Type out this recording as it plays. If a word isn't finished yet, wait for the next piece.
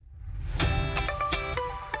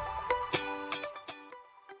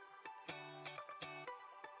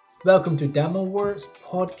Welcome to Diamond Words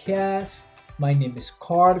Podcast. My name is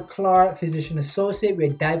Carl Clark, Physician Associate. We're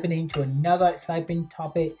diving into another exciting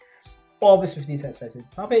topic. Always with these exciting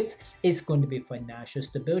topics, it's going to be financial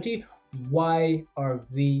stability. Why are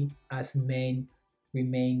we as men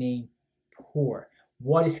remaining poor?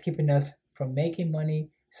 What is keeping us from making money,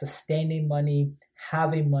 sustaining money,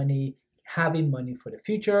 having money for the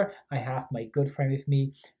future? I have my good friend with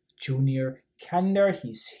me, Junior Kender.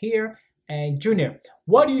 He's here. And Junior,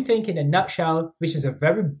 what do you think in a nutshell, which is a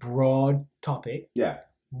very broad topic? Yeah,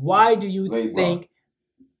 Why do you very broad. think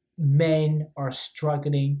men are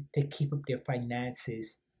struggling to keep up their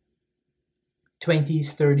finances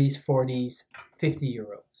 20s, 30s, 40s, 50-year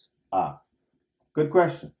olds? Ah, good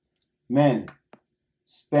question. Men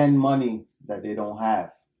spend money that they don't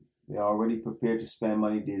have. They're already prepared to spend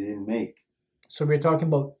money they didn't make. So we're talking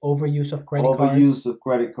about overuse of credit cards. Overuse of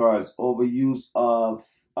credit cards, overuse of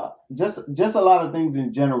just a lot of things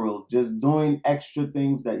in general. Just doing extra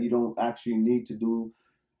things that you don't actually need to do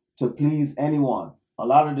to please anyone. A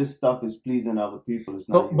lot of this stuff is pleasing other people. It's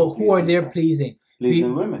not But even who are pleasing they yourself. pleasing?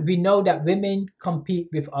 Pleasing women. We know that women compete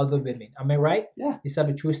with other women. Am I right? Yeah, Is that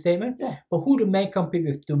a true statement? yeah. But who do men compete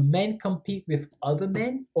with? Do men compete with other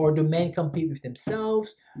men, or do men compete with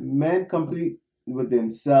themselves? Men compete with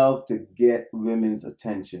themselves to get women's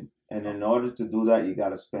attention. And in order to do that, you got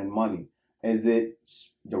to spend money. Is it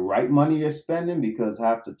the right money you're spending? Because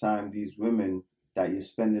half the time, these women that you're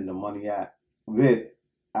spending the money with,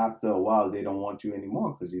 after a while, they don't want you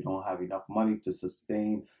anymore because you don't have enough money to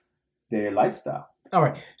sustain their lifestyle. All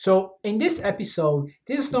right. So in this episode,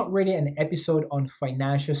 this is not really an episode on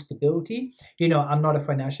financial stability. I'm not a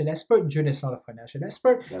financial expert. June is not a financial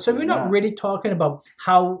expert. So we're Definitely not not. really talking about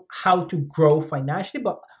how to grow financially.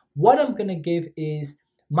 But what I'm gonna give is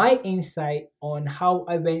my insight on how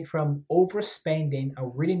I went from overspending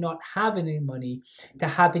and really not having any money to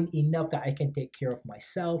having enough that I can take care of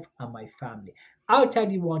myself and my family. I'll tell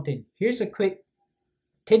you one thing. Here's a quick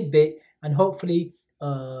tidbit, and hopefully,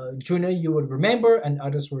 Junior, you will remember, and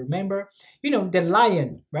others will remember. The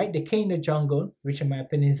lion, right? The king of the jungle, which in my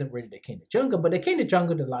opinion isn't really the king of the jungle, but the king of the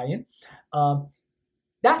jungle, the lion. Um,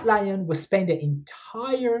 that lion will spend the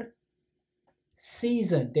entire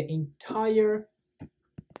season,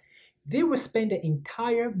 they will spend the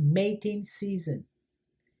entire mating season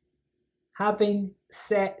having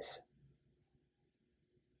sex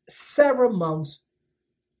several months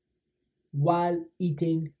while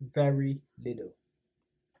eating very little.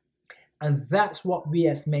 And that's what we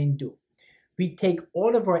as men do. We take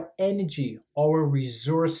all of our energy, our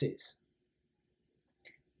resources,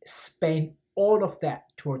 spend all of that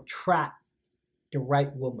to attract the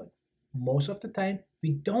right woman. Most of the time,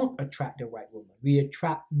 we don't attract the right woman. We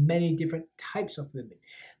attract many different types of women,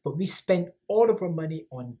 but we spend all of our money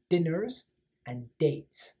on dinners and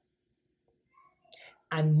dates.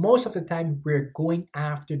 And most of the time, we're going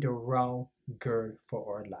after the wrong girl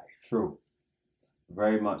for our life. True.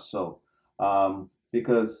 Very much so.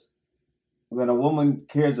 Because when a woman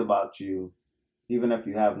cares about you, even if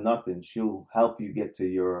you have nothing, she'll help you get to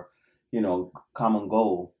your, common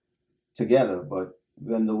goal together. But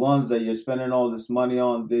when the ones that you're spending all this money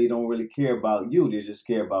on, they don't really care about you. They just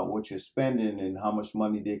care about what you're spending and how much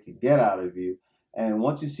money they could get out of you. And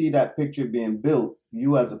once you see that picture being built,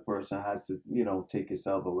 you as a person has to, take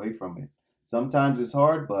yourself away from it. Sometimes it's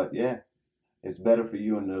hard, but yeah, it's better for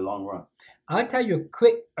you in the long run. I'll tell you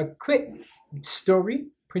a quick story,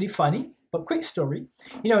 pretty funny, but quick story.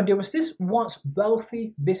 There was this once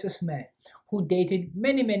wealthy businessman who dated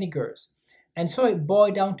many, many girls. And so it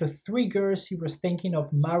boiled down to three girls he was thinking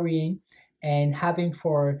of marrying and having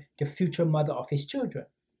for the future mother of his children.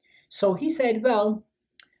 So he said, well,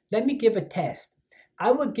 let me give a test.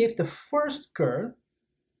 I will give the first girl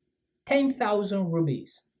 10,000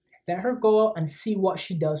 rupees. Let her go out and see what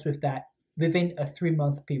she does with that within a 3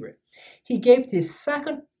 month period. He gave his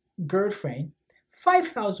second girlfriend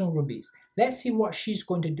 5,000 rupees. Let's see what she's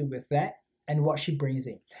going to do with that and what she brings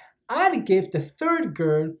in. I'll give the third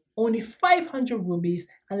girl only 500 rupees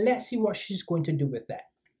and let's see what she's going to do with that.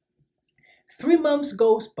 3 months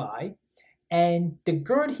goes by, and the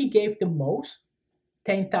girl he gave the most,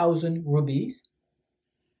 10,000 rupees,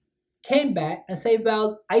 came back and said,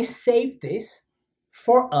 well, I saved this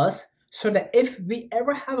for us so that if we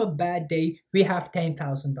ever have a bad day, we have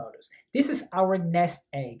 $10,000. This is our nest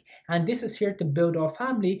egg, and this is here to build our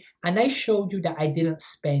family. And I showed you that I didn't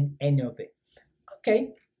spend any of it.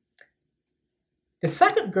 Okay. The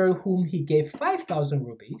second girl, whom he gave 5,000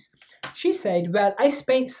 rupees, she said, well, I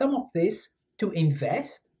spent some of this to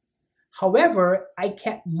invest. However, I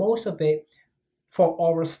kept most of it for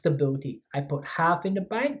our stability. I put half in the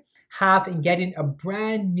bank, half in getting a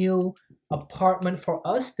brand new apartment for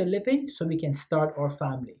us to live in so we can start our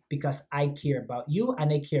family because I care about you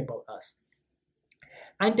and I care about us.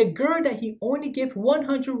 And the girl that he only gave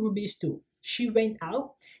 100 rupees to, she went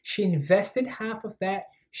out, she invested half of that,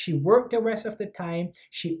 she worked the rest of the time,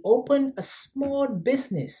 she opened a small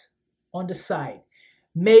business on the side,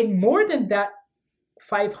 made more than that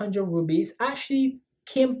 500 rupees, actually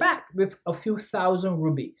came back with a few thousand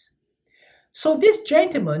rupees. So this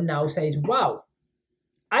gentleman now says, wow,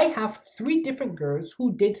 I have three different girls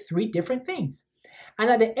who did three different things. And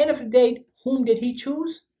at the end of the day, whom did he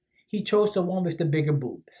choose? He chose the one with the bigger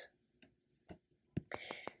boobs.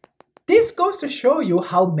 This goes to show you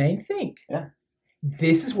how men think. Yeah.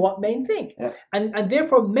 This is what men think. Yeah. And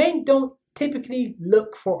therefore, men don't typically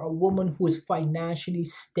look for a woman who is financially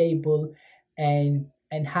stable and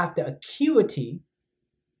have the acuity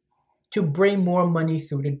to bring more money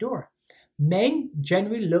through the door. Men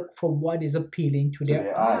generally look for what is appealing to To their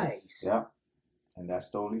their eyes. eyes. Yeah. And that's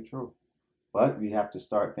totally true. But we have to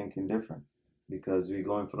start thinking different because we're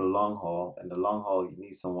going for the long haul. And the long haul, you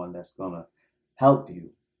need someone that's going to help you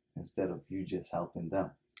instead of you just helping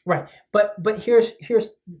them. Right. But here's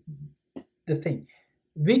the thing.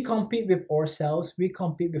 We compete with ourselves, we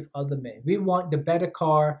compete with other men. We want the better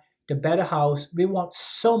car, the better house, we want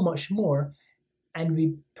so much more, and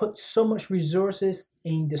we put so much resources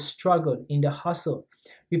in the struggle, in the hustle.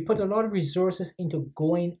 We put a lot of resources into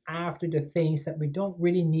going after the things that we don't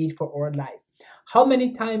really need for our life. How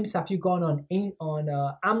many times have you gone on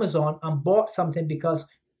Amazon and bought something because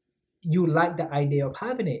you like the idea of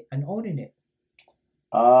having it and owning it?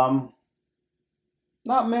 Um,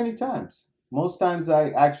 Not many times. Most times I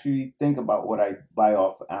actually think about what I buy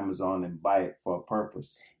off Amazon and buy it for a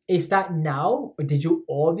purpose. Is that now, or did you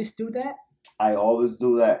always do that? I always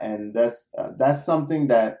do that, and that's something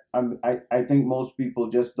that I think most people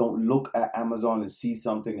just don't look at Amazon and see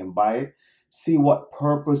something and buy it. See what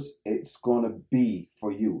purpose it's gonna be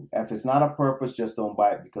for you. If it's not a purpose, just don't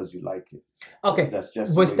buy it because you like it, because Okay, that's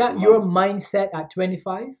just a was waste of that your money. mindset at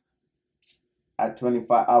 25? At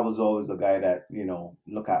 25, I was always a guy that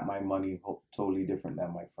look at my money totally different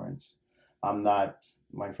than my friends. I'm not.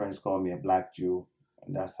 My friends call me a black Jew,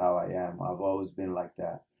 and that's how I am. I've always been like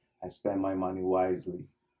that. I spend my money wisely.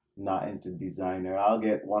 Not into designer. I'll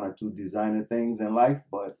get one or two designer things in life,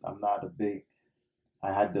 but I'm not a big.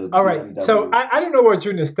 I had the All right. So BMW. I don't know what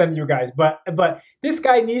June is telling you guys, but this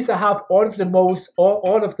guy needs to have all of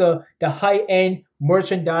the high end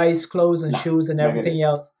merchandise, clothes and Nah, shoes and negative. everything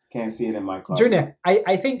else. Can't see it in my closet. Junior,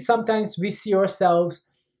 I think sometimes we see ourselves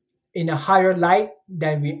in a higher light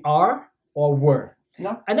than we are or were.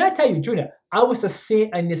 No, And I tell you, Junior, I was the same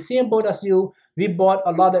in the same boat as you. We bought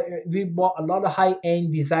a lot of high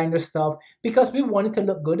end designer stuff because we wanted to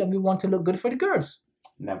look good and we want to look good for the girls.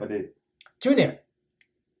 never did. Junior,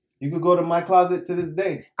 You could go to my closet to this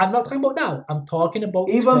day. I'm not talking about now. I'm talking about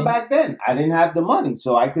Even back then, I didn't have the money,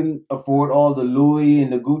 so I couldn't afford all the Louis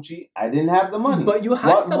and the Gucci. I didn't have the money. But you had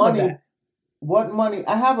What some of money? that. What money?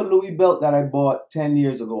 I have a Louis belt that I bought 10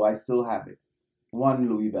 years ago. I still have it. One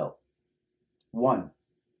Louis belt. One.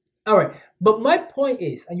 All right. But my point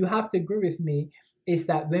is, and you have to agree with me, is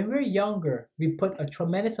that when we're younger, we put a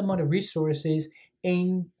tremendous amount of resources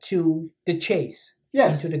into the chase, into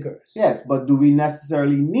Yes. the girls. Yes, but do we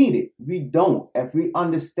necessarily need it? We don't. If we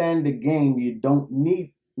understand the game, you don't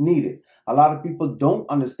need it. A lot of people don't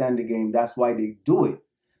understand the game. That's why they do it.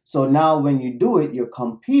 So now when you do it, you're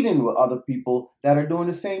competing with other people that are doing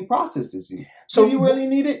the same process as you. Do So, you really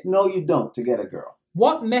need it? No, you don't to get a girl.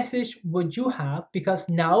 what message would you have? Because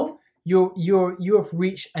now you've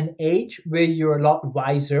reached an age where you're a lot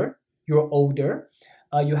wiser, you're older,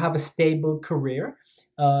 you have a stable career,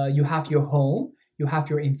 you have your home, you have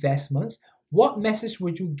your investments. What message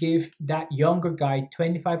would you give that younger guy,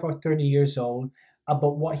 25 or 30 years old,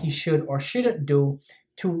 about what he should or shouldn't do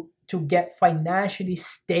to get financially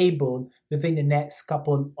stable within the next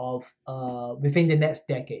within the next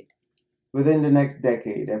decade? Within the next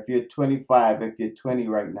decade, if you're 25, if you're 20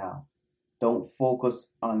 right now, don't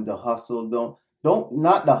focus on the hustle. Don't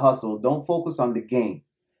not the hustle. Don't focus on the game.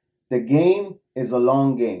 The game is a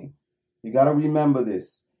long game. You got to remember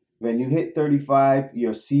this. When you hit 35,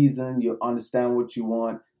 you're seasoned, you understand what you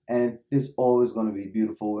want, and there's always going to be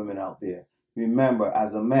beautiful women out there. Remember,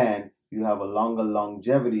 as a man, you have a longer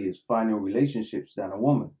longevity is finding relationships than a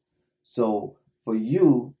woman. So, for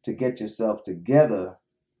you to get yourself together,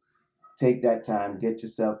 take that time, get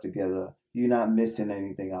yourself together. You're not missing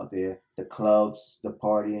anything out there. The clubs, the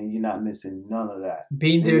partying, you're not missing none of that.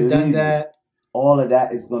 Been there, done Believe me. that. all of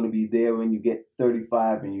that is going to be there when you get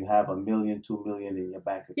 35 and you have 1 million, 2 million in your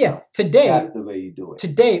bank Yeah, account. today, That's the way you do it.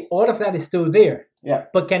 today, all of that is still there. Yeah.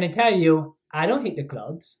 But can I tell you, I don't hit the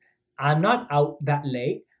clubs. I'm not out that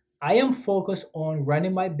late. I am focused on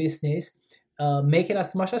running my business, making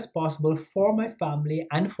as much as possible for my family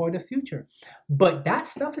and for the future. But that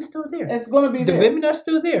stuff is still there. It's going to be The there. women are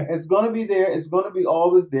still there. It's going to be there. It's going to be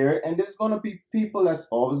always there. And there's going to be people that's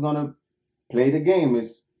always going to play the game.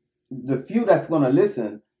 Is the few that's going to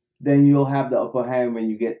listen, then you'll have the upper hand when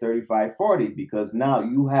you get 35, 40, because now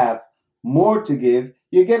you have more to give.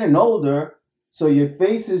 You're getting older, so your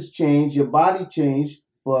faces change, your body change.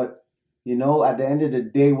 But, at the end of the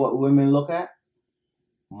day, what women look at?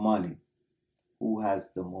 Money. Who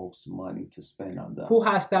has the most money to spend on them? Who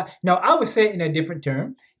has that? Now, I would say it in a different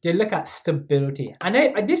term. They look at stability. And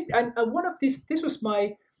one of these, this was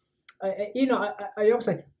my, I always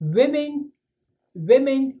say, women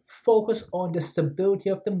focus on the stability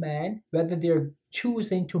of the man, whether they're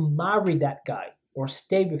choosing to marry that guy or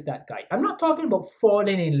stay with that guy. I'm not talking about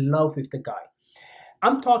falling in love with the guy.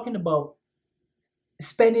 I'm talking about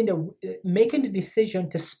making the decision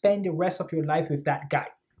to spend the rest of your life with that guy.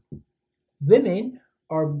 Women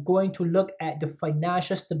are going to look at the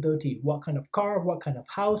financial stability. What kind of car, what kind of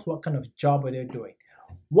house, what kind of job are they doing?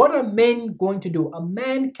 What are men going to do? A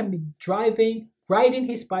man can be riding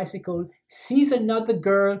his bicycle, sees another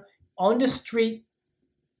girl on the street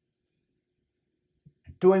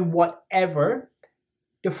doing whatever.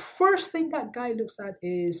 The first thing that guy looks at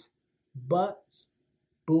is butts,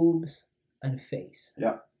 boobs, and face.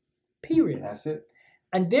 Yeah. Period. That's it.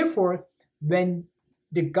 And therefore, when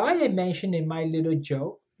the guy I mentioned in my little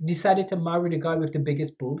joke decided to marry the guy with the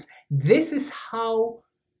biggest boobs, this is how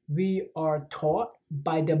we are taught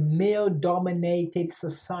by the male dominated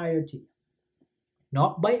society.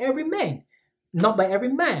 Not by every man,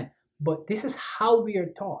 but this is how we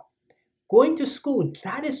are taught. Going to school,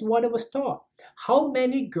 that is what I was taught. How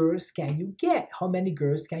many girls can you get? How many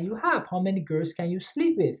girls can you have? How many girls can you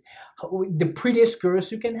sleep with? The prettiest girls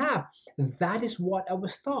you can have. That is what I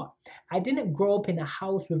was taught. I didn't grow up in a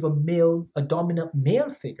house with a dominant male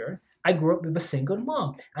figure. I grew up with a single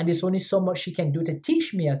mom, and there's only so much she can do to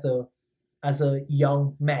teach me as a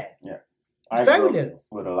young man. Yeah. I Very grew up little.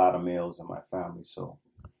 with a lot of males in my family, so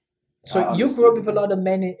So you grew up with a lot of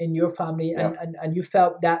men in your family, Yeah. and you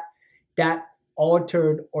felt that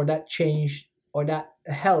altered or that changed or that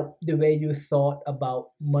helped the way you thought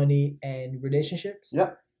about money and relationships.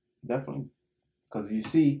 Yeah, definitely. Because you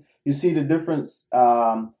see the difference.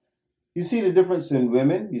 You see the difference in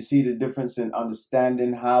women. You see the difference in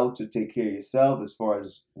understanding how to take care of yourself as far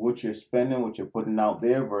as what you're spending, what you're putting out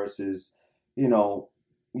there versus,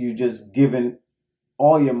 you just giving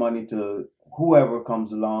all your money to whoever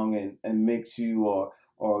comes along and makes you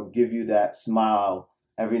or give you that smile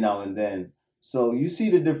every now and then. So you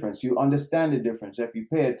see the difference. You understand the difference. If you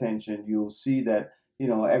pay attention, you'll see that,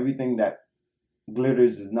 everything that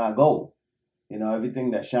glitters is not gold.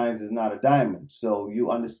 Everything that shines is not a diamond. So you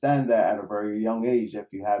understand that at a very young age if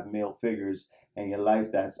you have male figures in your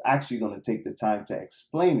life that's actually going to take the time to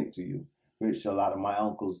explain it to you, which a lot of my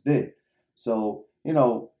uncles did. So,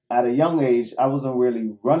 at a young age, I wasn't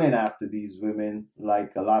really running after these women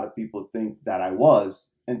like a lot of people think that I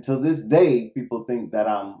was. Until this day, people think that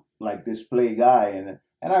I'm like this play guy,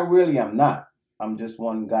 and I really am not. I'm just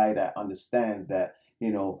one guy that understands that,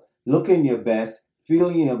 looking your best,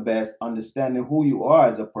 feeling your best, understanding who you are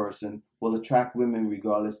as a person will attract women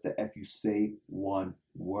regardless to if you say one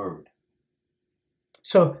word.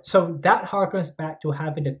 So that harkens back to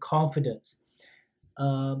having the confidence.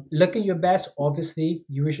 Looking your best, obviously,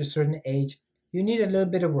 you reach a certain age, you need a little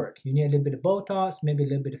bit of work. You need a little bit of Botox, maybe a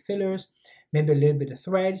little bit of fillers, maybe a little bit of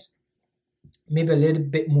threads, maybe a little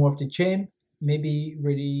bit more of the gym, maybe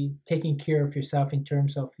really taking care of yourself in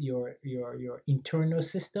terms of your internal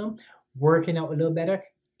system, working out a little better,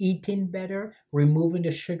 eating better, removing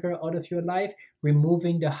the sugar out of your life,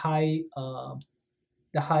 removing the high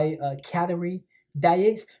calorie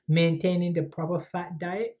diets, maintaining the proper fat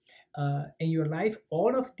diet in your life.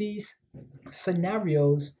 All of these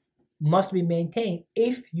scenarios must be maintained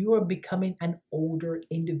if you are becoming an older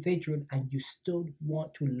individual and you still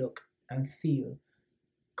want to look and feel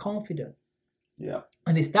confident. Yeah.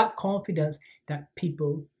 And it's that confidence that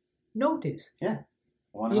people notice. Yeah.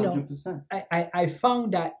 You know, 100%. I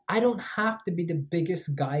found that I don't have to be the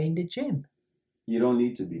biggest guy in the gym. You don't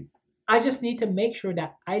need to be. I just need to make sure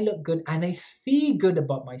that I look good and I feel good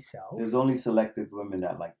about myself. There's only selective women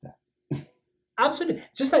that like that. Absolutely.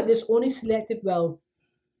 Just like there's only selective, well,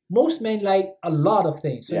 most men like a lot of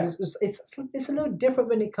things. So Yeah. it's a little different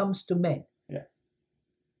when it comes to men. Yeah.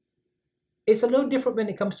 it's a little different when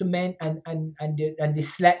it comes to men and the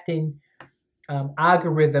selecting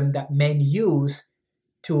algorithm that men use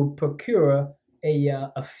to procure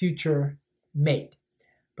a future mate.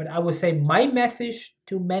 But I would say my message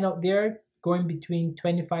to men out there going between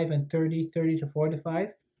 25 and 30, 30 to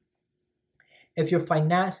 45, if your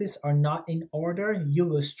finances are not in order, you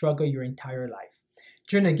will struggle your entire life.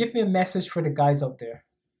 Junior, give me a message for the guys out there.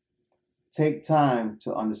 Take time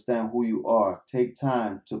to understand who you are. Take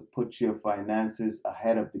time to put your finances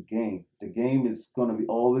ahead of the game. The game is going to be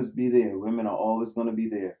always be there. Women are always going to be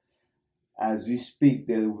there. As we speak,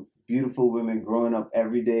 there are beautiful women growing up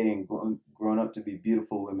every day and growing up to be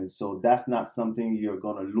beautiful women. So that's not something you're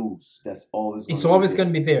going to lose. That's always going It's to be always there.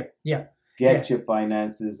 going to be there. Yeah. Get your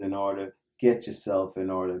finances in order. Get yourself in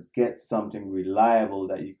order. Get something reliable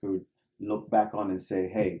that you could look back on and say,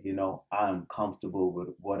 hey, I'm comfortable with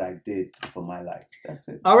what I did for my life. That's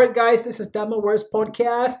it. All right, guys, this is Dama Words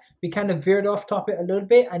Podcast. We kind of veered off topic a little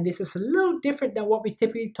bit, and this is a little different than what we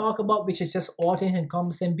typically talk about, which is just audience and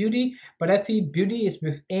commerce and beauty. But I feel beauty is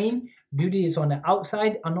within, beauty is on the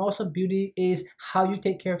outside, and also beauty is how you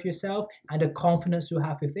take care of yourself and the confidence you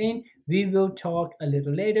have within. We will talk a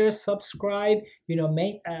little later. Subscribe,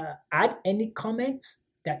 add any comments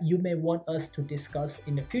that you may want us to discuss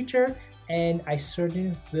in the future, and I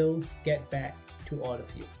certainly will get back to all of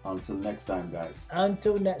you. Until next time, guys.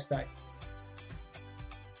 Until next time.